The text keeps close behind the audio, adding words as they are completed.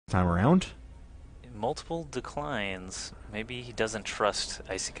time around. Multiple declines. Maybe he doesn't trust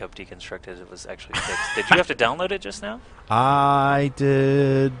IcyCup Deconstructed. It was actually fixed. Did you have to download it just now? I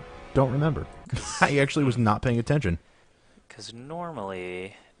did. Don't remember. I actually was not paying attention. Because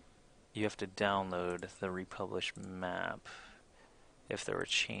normally you have to download the republished map if there were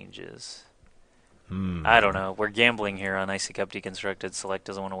changes. I don't know. We're gambling here on IcyCup Deconstructed. Select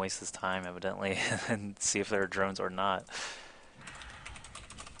doesn't want to waste his time, evidently, and see if there are drones or not.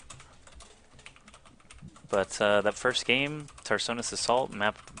 But that first game, Tarsonis Assault,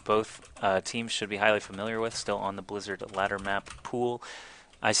 map both teams should be highly familiar with, still on the Blizzard ladder map pool.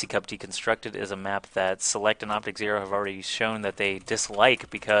 IcyCup Deconstructed is a map that Select and OpTiKzErO have already shown that they dislike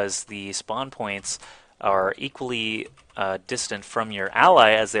because the spawn points are equally distant from your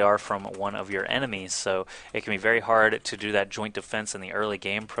ally as they are from one of your enemies, so it can be very hard to do that joint defense in the early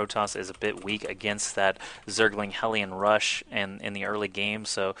game. Protoss is a bit weak against that Zergling Hellion rush in the early game,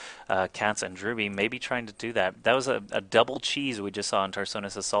 so CatZ and Drewbie may be trying to do that. That was a double cheese we just saw in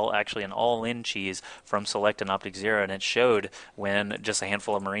Tarsonis Assault, actually an all-in cheese from Select and OpTiKzErO, and it showed when just a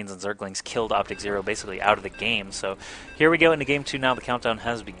handful of Marines and Zerglings killed OpTiKzErO basically out of the game. So here we go into Game 2 now. The countdown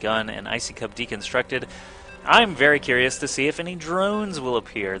has begun, and IcyCup Deconstructed, I'm very curious to see if any drones will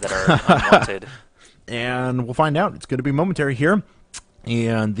appear that are unwanted. And we'll find out. It's going to be momentary here.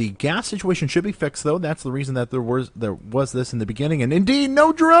 And the gas situation should be fixed, though. That's the reason that there was this in the beginning. And indeed,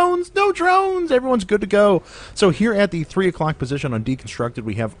 no drones! No drones! Everyone's good to go. So here at the 3 o'clock position on Deconstructed,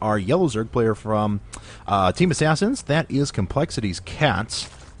 we have our yellow Zerg player from Team Assassins. That is Complexity's CatZ.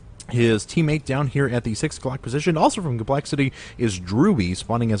 His teammate down here at the 6 o'clock position, also from Complexity, is Drewbie,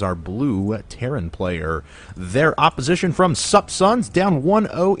 spawning as our blue Terran player. Their opposition from SupSuns, down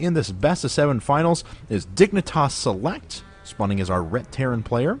 1-0 in this best-of-7 finals, is Dignitas Select, spawning as our red Terran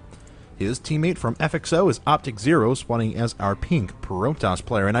player. His teammate from FXO is OpTiKzErO, spawning as our pink Protoss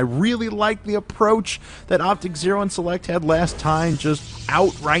player. And I really like the approach that OpTiKzErO and Select had last time, just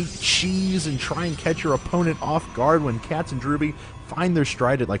outright cheese and try and catch your opponent off guard when CatZ and Drewbie find their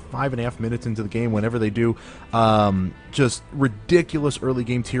stride at like 5.5 minutes into the game, whenever they do. Just ridiculous early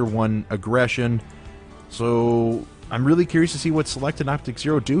game tier 1 aggression. So I'm really curious to see what Select and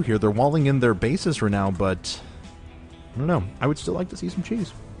OpTiKzErO do here. They're walling in their bases for now, but I don't know. I would still like to see some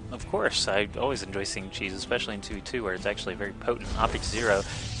cheese. Of course, I always enjoy seeing cheese, especially in 2v2, where it's actually very potent.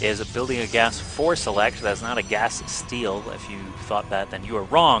 OpTiKzErO is building a gas for Select. That's not a gas steal. If you thought that, then you are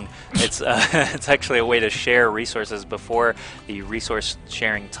wrong. It's it's actually a way to share resources before the resource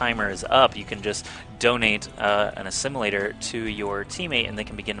sharing timer is up. You can just donate an assimilator to your teammate, and they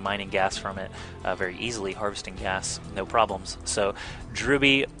can begin mining gas from it very easily, harvesting gas, no problems. So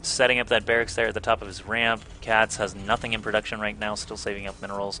Drewbie setting up that barracks there at the top of his ramp. CatZ has nothing in production right now, still saving up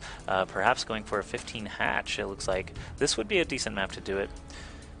minerals. Perhaps going for a 15 hatch, it looks like. This would be a decent map to do it.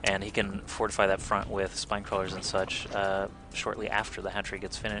 And he can fortify that front with spine crawlers and such shortly after the hatchery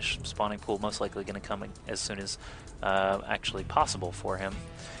gets finished. Spawning pool most likely going to come as soon as actually possible for him.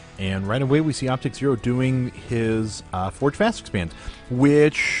 And right away we see OpTiKzErO doing his Forge Fast Expand,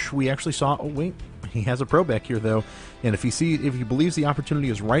 which we actually saw. Oh wait, he has a pro back here though, and if he believes the opportunity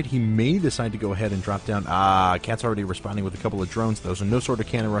is right, he may decide to go ahead and drop down. CatZ already responding with a couple of drones though, so no sort of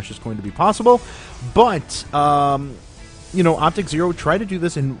cannon rush is going to be possible. But you know, OpTiKzErO tried to do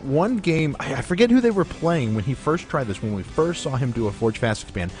this in one game. I forget who they were playing when he first tried this, when we first saw him do a Forge Fast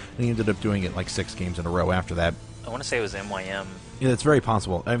Expand, and he ended up doing it like 6 games in a row after that. I want to say it was MYM. Yeah, it's very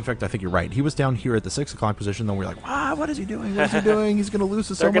possible. In fact, I think you're right. He was down here at the 6 o'clock position, then we were like, wow, what is he doing? What is he doing? He's going to lose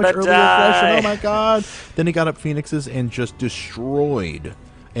to so much earlier aggression. Oh, my God. Then he got up Phoenixes and just destroyed.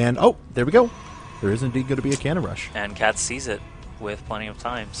 And, oh, there we go. There is indeed going to be a cannon rush. And CatZ sees it with plenty of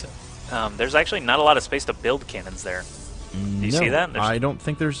time. So there's actually not a lot of space to build cannons there. Do you see that? I don't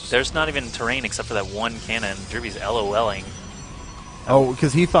think there's... There's not even terrain except for that one cannon. Drewbie's LOLing. Oh,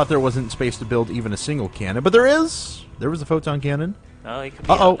 because he thought there wasn't space to build even a single cannon. But there is. There was a photon cannon. Oh, he could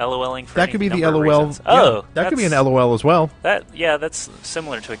be LOLing for that could be the LOL. Reasons. Oh, yeah, that could be an LOL as well. That's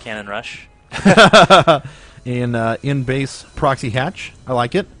similar to a cannon rush. In base proxy hatch. I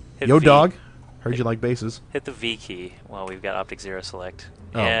like it. Hit Yo, V. dog. Heard you like bases. Hit the V key while we've got OpTiKzErO Select.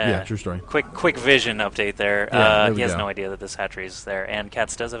 Oh, yeah, true story. Quick vision update there. Yeah, he has no idea that this hatchery is there. And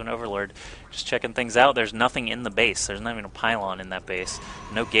CatZ does have an overlord. Just checking things out. There's nothing in the base. There's not even a pylon in that base.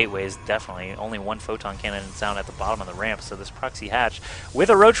 No gateways, definitely. Only one photon cannon down at the bottom of the ramp. So this proxy hatch with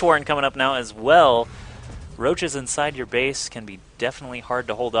a Roach Warren coming up now as well. Roaches inside your base can be definitely hard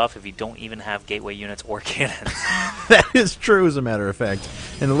to hold off if you don't even have gateway units or cannons. That is true, as a matter of fact.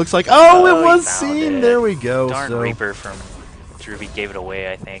 And it looks like, it was seen. There we go. Darn Reaper from Drewbie gave it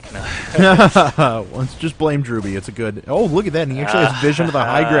away, I think. No. Let's just blame Drewbie. It's a good... Oh, look at that. And he actually has vision of the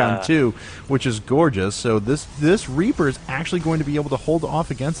high ground, too, which is gorgeous. So this Reaper is actually going to be able to hold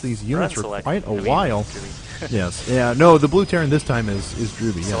off against these units for quite a while. Yes. Yeah, no, the blue Terran this time is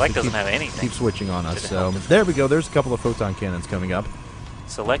Drewbie. Select doesn't have anything. Keep switching on us. So there we go. There's a couple of photon cannons coming up.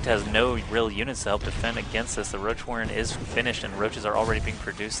 Select has no real units to help defend against this. The Roach Warren is finished, and roaches are already being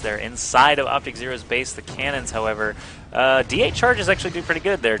produced there inside of OpTiKzErO's base. The cannons, however, D8 charges actually do pretty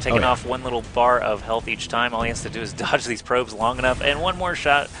good there, taking off one little bar of health each time. All he has to do is dodge these probes long enough, and one more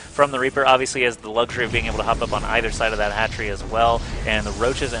shot from the Reaper. Obviously, has the luxury of being able to hop up on either side of that hatchery as well, and the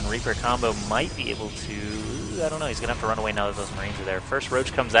Roaches and Reaper combo might be able to... I don't know, he's going to have to run away now that those Marines are there. First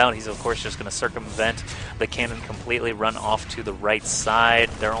Roach comes out, he's of course just going to circumvent the cannon completely, run off to the right side.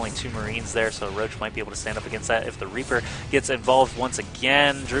 There are only 2 Marines there, so Roach might be able to stand up against that. If the Reaper gets involved once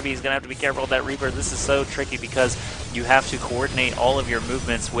again, Drewbie's going to have to be careful with that Reaper. This is so tricky because you have to coordinate all of your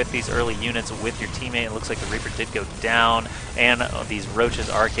movements with these early units with your teammate. It looks like the Reaper did go down, and these Roaches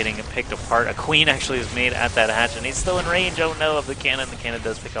are getting picked apart. A Queen actually is made at that hatch, and he's still in range, oh no, of the cannon. The cannon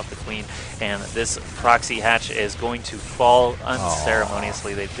does pick off the Queen, and this proxy hatch is going to fall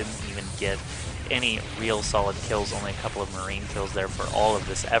unceremoniously. They didn't even get any real solid kills, only a couple of Marine kills there for all of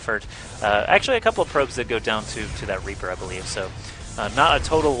this effort. Actually, a couple of probes did go down to that Reaper, I believe, so not a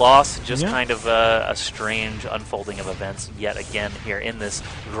total loss, just kind of a strange unfolding of events yet again here in this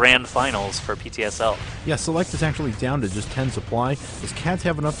grand finals for PTSL. Yeah, Select is actually down to just 10 supply. Does CatZ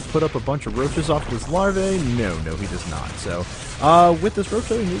have enough to put up a bunch of roaches off of his larvae? No, he does not. So, with this roach,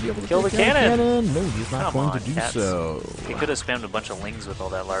 he may be able to kill the cannon. No, he's not going to do CatZ. so. He could have spammed a bunch of lings with all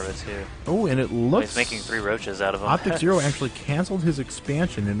that larva too. Oh, and it looks... He's making 3 roaches out of them. OpTiKzErO actually canceled his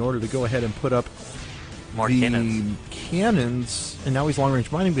expansion in order to go ahead and put up more cannons, and now he's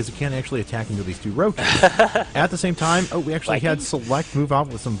long-range mining because he can't actually attack into these 2 roaches. At the same time, we actually had Select move out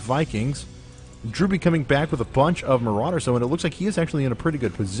with some Vikings. Drewbie coming back with a bunch of Marauders, so and it looks like he is actually in a pretty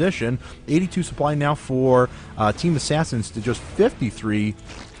good position. 82 supply now for Team Assassins to just 53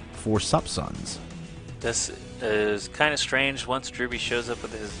 for Subsuns. This is kind of strange. Once Drewbie shows up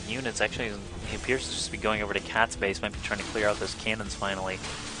with his units, actually he appears to just be going over to CatZ base, might be trying to clear out those cannons finally.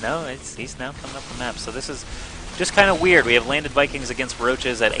 No, he's now coming up the map, so this is just kind of weird. We have landed Vikings against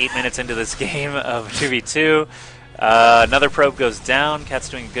Roaches at 8 minutes into this game of 2v2. Another probe goes down. CatZ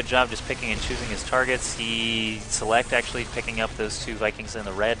doing a good job just picking and choosing his targets. Select actually picking up those 2 Vikings in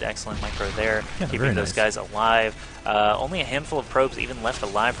the red. Excellent micro there, keeping those guys alive. Only a handful of probes even left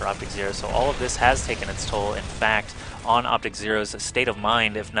alive for OpTiKzErO, so all of this has taken its toll. In fact, on OpTiKzErO's state of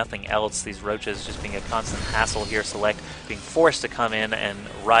mind, if nothing else, these roaches just being a constant hassle here. Select being forced to come in and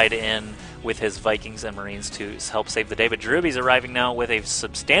ride in with his Vikings and Marines to help save the day. But Drewbie's arriving now with a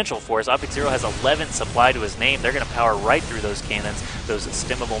substantial force. OpTiKzErO has 11 supply to his name. They're going to power right through those cannons. Those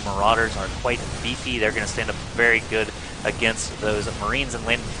stimmable Marauders are quite beefy. They're going to stand up very good against those Marines and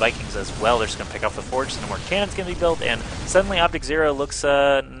landed Vikings as well. They're just going to pick off the forge, so no more cannons can be built, and suddenly OpTiKzErO looks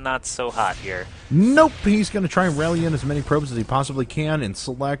not so hot here. Nope, he's going to try and rally in as many probes as he possibly can, and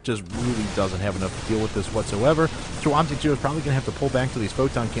Select just really doesn't have enough to deal with this whatsoever. So OpTiKzErO is probably going to have to pull back to these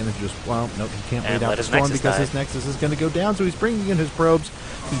photon cannons. Just, well, nope, he can't wait out the storm because his Nexus is going to go down, so he's bringing in his probes.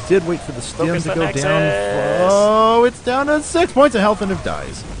 He did wait for the stim to go down. Oh, it's down to 6 points of health, and it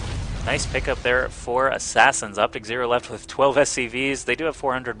dies. Nice pickup there for Assassins. OpTiKzErO left with 12 SCVs. They do have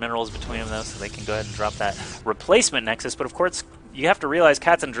 400 minerals between them, though, so they can go ahead and drop that replacement Nexus. But, of course, you have to realize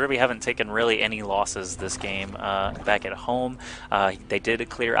CatZ and Drewbie haven't taken really any losses this game back at home. They did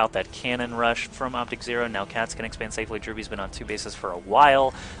clear out that cannon rush from OpTiKzErO. Now CatZ can expand safely. Drewbie's been on 2 bases for a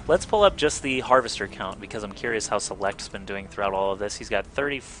while. Let's pull up just the Harvester count because I'm curious how Select's been doing throughout all of this. He's got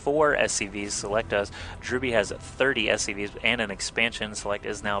 34 SCVs, Select does. Drewbie has 30 SCVs and an expansion. Select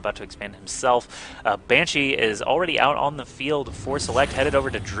is now about to expand himself. Banshee is already out on the field for Select, headed over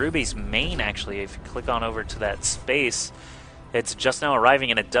to Drewbie's main, actually. If you click on over to that space, it's just now arriving,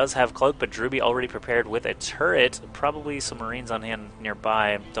 and it does have Cloak, but Drewbie already prepared with a turret. Probably some Marines on hand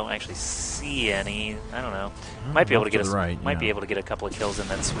nearby. Don't actually see any. I don't know. Might be able to get be able to get a couple of kills in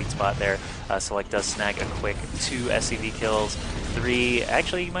that sweet spot there. Select does snag a quick 2 SCV kills. 3.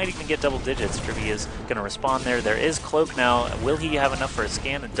 Actually, you might even get double digits. Drewbie is going to respond there. There is Cloak now. Will he have enough for a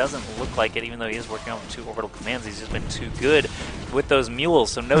scan? It doesn't look like it, even though he is working on 2 orbital commands. He's just been too good with those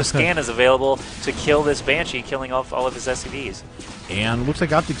mules, so no scan is available to kill this Banshee, killing off all of his SCVs. And it looks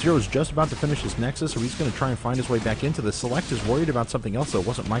like OpTiKzErO is just about to finish his Nexus, so he's going to try and find his way back into this. Select is worried about something else, though.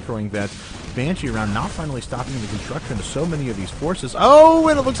 Wasn't microing that Banshee around, not finally stopping the construction of so many of these forces. Oh,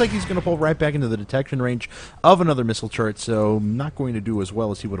 and it looks like he's going to pull right back into the detection range of another missile turret, so not going to do as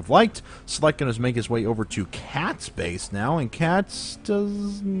well as he would have liked. Select going to make his way over to CatZ base now, and CatZ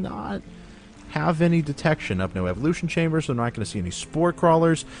does not have any detection of no evolution chambers, so not going to see any spore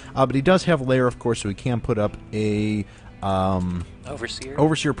crawlers, but he does have lair, of course, so he can put up a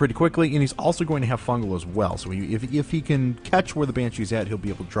Overseer pretty quickly, and he's also going to have fungal as well. So if he can catch where the Banshee's at, he'll be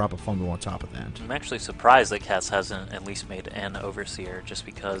able to drop a fungal on top of that. I'm actually surprised that CatZ hasn't at least made an Overseer, just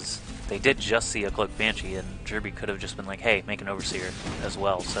because they did just see a Cloaked Banshee, and Drewbie could have just been like, hey, make an Overseer as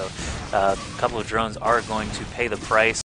well. So a couple of drones are going to pay the price.